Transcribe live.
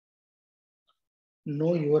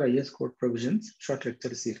Know Your IS Code Provisions short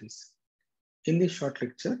lecture series. In this short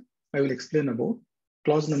lecture, I will explain about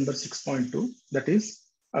clause number 6.2, that is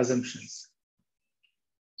assumptions.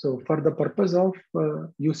 So for the purpose of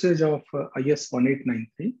usage of IS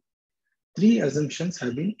 1893, three assumptions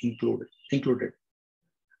have been included.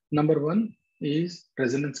 Number one is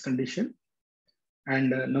resonance condition,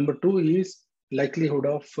 and number two is likelihood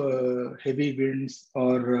of heavy winds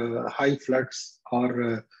or high floods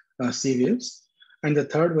or sea waves. And the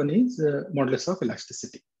third one is modulus of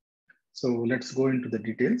elasticity. So let's go into the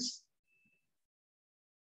details.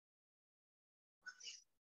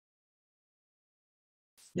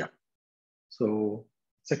 Yeah. So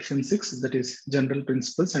section 6, that is general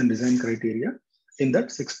principles and design criteria. In that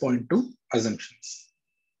 6.2 assumptions.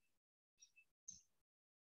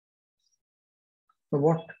 So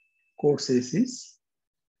what code says is,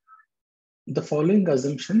 the following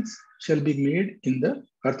assumptions shall be made in the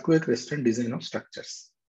earthquake resistant design of structures.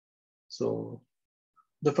 So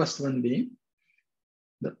the first one being,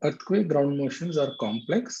 the earthquake ground motions are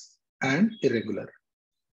complex and irregular,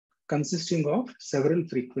 consisting of several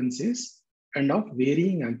frequencies and of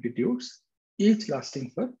varying amplitudes, each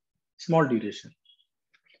lasting for small duration.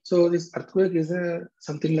 So this earthquake is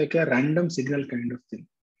something like a random signal kind of thing.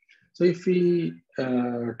 So if we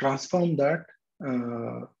transform that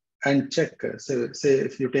and check, say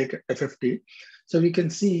if you take FFT, so we can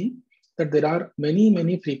see that there are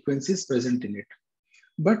many frequencies present in it.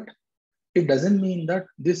 But it doesn't mean that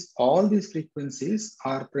all these frequencies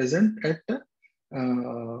are present at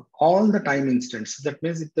all the time instants. That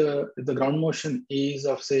means if the ground motion is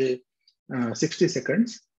of say 60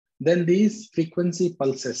 seconds, then these frequency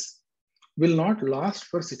pulses will not last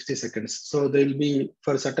for 60 seconds. So they will be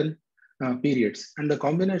for certain periods. And the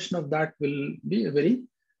combination of that will be a very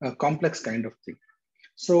complex kind of thing.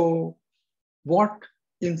 So what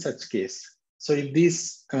in such case? So if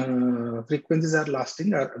these frequencies are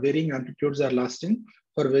lasting, or varying amplitudes are lasting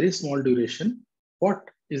for very small duration, what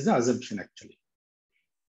is the assumption actually?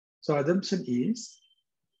 So assumption is,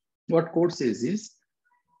 what code says is,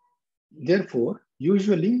 therefore,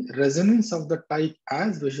 usually resonance of the type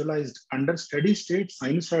as visualized under steady state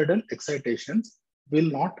sinusoidal excitations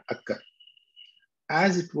will not occur,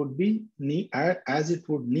 as it would need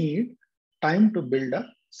time to build up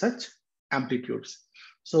such amplitudes.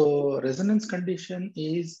 So resonance condition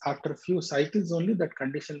is after a few cycles only that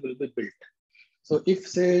condition will be built. So if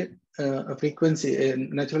say a frequency, a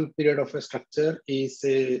natural period of a structure is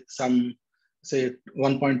say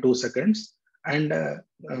 1.2 seconds, and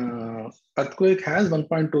earthquake has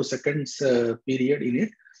 1.2 seconds period in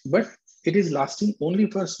it, but it is lasting only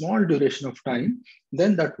for a small duration of time,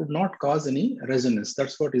 then that would not cause any resonance.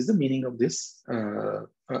 That's what is the meaning of this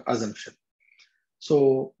assumption.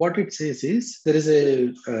 So what it says is, there is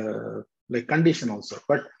a like condition also,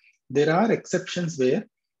 but there are exceptions where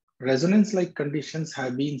resonance-like conditions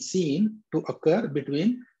have been seen to occur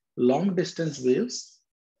between long distance waves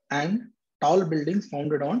and tall buildings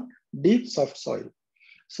founded on deep soft soil.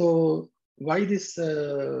 So why this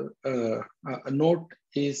note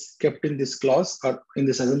is kept in this clause or in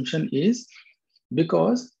this assumption is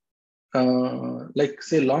because like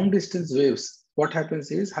say long distance waves, what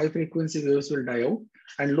happens is high frequency waves will die out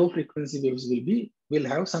and low frequency waves will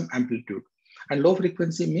have some amplitude, and low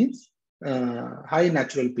frequency means high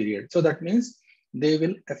natural period. So that means they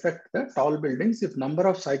will affect the tall buildings if number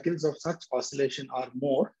of cycles of such oscillation are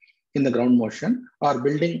more in the ground motion, or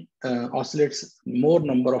building oscillates more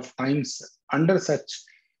number of times under such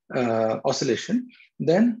oscillation,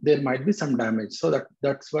 then there might be some damage. So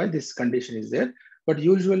that's why this condition is there. But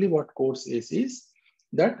usually what code says is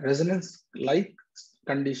that resonance-like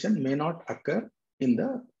condition may not occur in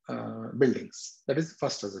the buildings. That is the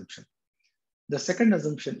first assumption. The second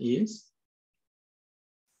assumption is,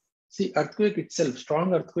 see, earthquake itself,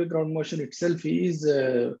 strong earthquake ground motion itself is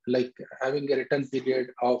like having a return period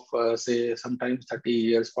of say sometimes 30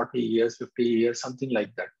 years, 40 years, 50 years, something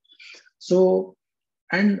like that. So,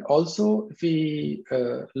 and also if we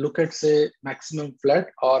look at say maximum flood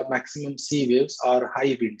or maximum sea waves or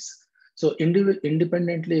high winds. So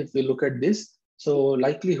independently, if we look at this, so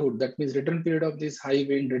likelihood, that means return period of this high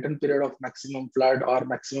wind, return period of maximum flood or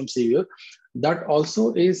maximum sea wave, that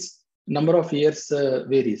also is number of years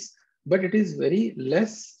varies. But it is very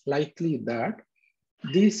less likely that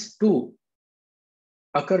these two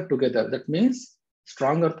occur together. That means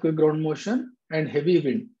strong earthquake ground motion and heavy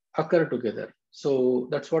wind occur together. So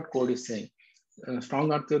that's what code is saying.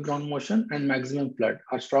 Strong earthquake ground motion and maximum flood,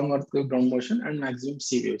 or strong earthquake ground motion and maximum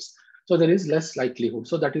sea waves. So there is less likelihood.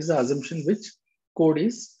 So that is the assumption which code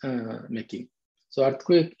is making. So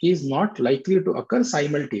earthquake is not likely to occur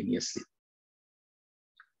simultaneously.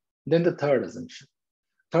 Then the third assumption.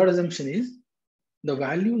 Third assumption is the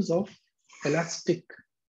values of elastic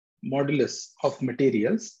modulus of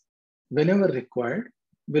materials, whenever required,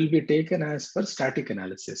 will be taken as per static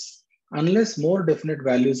analysis, unless more definite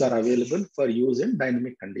values are available for use in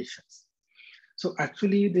dynamic conditions. So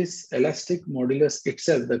actually this elastic modulus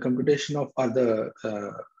itself, the computation of, or the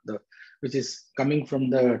which is coming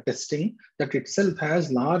from the testing, that itself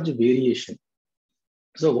has large variation.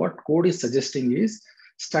 So what code is suggesting is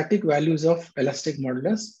static values of elastic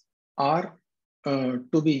modulus are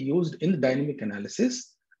to be used in dynamic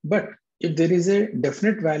analysis. But if there is a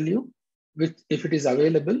definite value, which if it is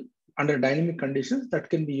available under dynamic conditions, that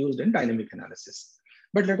can be used in dynamic analysis.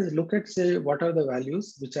 But let us look at, say, what are the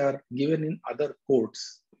values which are given in other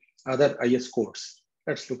codes, other IS codes.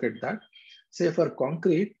 Let's look at that. Say for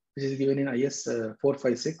concrete, which is given in IS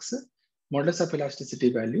 456, modulus of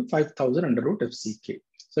elasticity value 5000 under root FCK.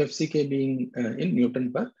 So FCK being in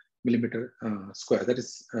Newton per millimeter square, that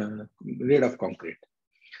is grade of concrete.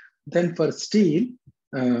 Then for steel,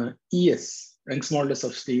 ES, Young's modulus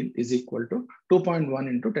of steel, is equal to 2.1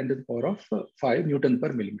 into 10 to the power of 5 Newton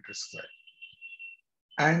per millimeter square.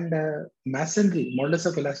 And masonry, modulus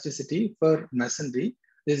of elasticity for masonry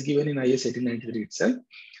is given in IS 1893 itself.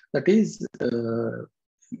 That is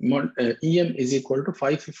EM is equal to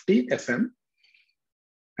 550 FM,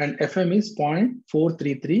 and FM is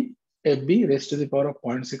 0.433, FB raised to the power of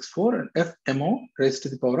 0.64, and FMO raised to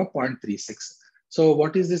the power of 0.36. So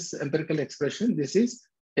what is this empirical expression? This is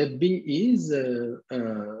FB is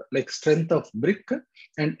like strength of brick,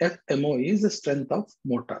 and FMO is the strength of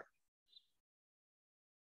mortar.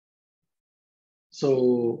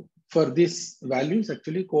 So for these values,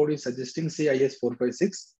 actually code is suggesting, say, IS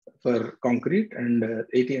 456 for concrete and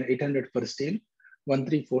 800 for steel,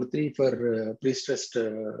 1343 for pre-stressed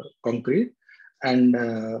concrete, and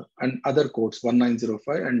other codes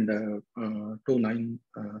 1905 and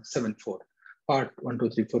 2974, part 1, 2,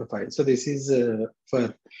 3, 4, 5. So this is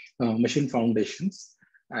for machine foundations,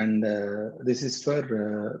 and this is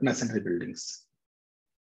for masonry buildings.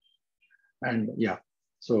 And yeah.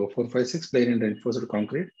 So 456 plain and reinforced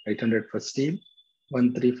concrete, 800 for steel,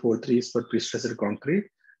 1343 is for pre-stressed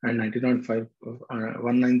concrete, and 1905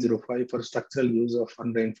 for structural use of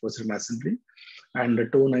unreinforced masonry, and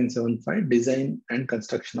 2975 design and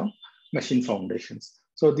construction of machine foundations.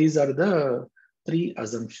 So these are the three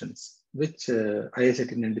assumptions which IS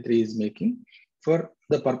 1893 is making for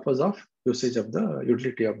the purpose of usage of the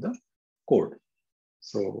utility of the code.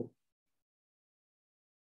 So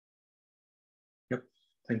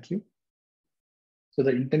thank you. So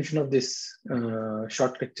the intention of this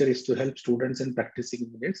short lecture is to help students in practicing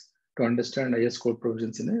units to understand IS code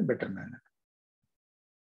provisions in a better manner.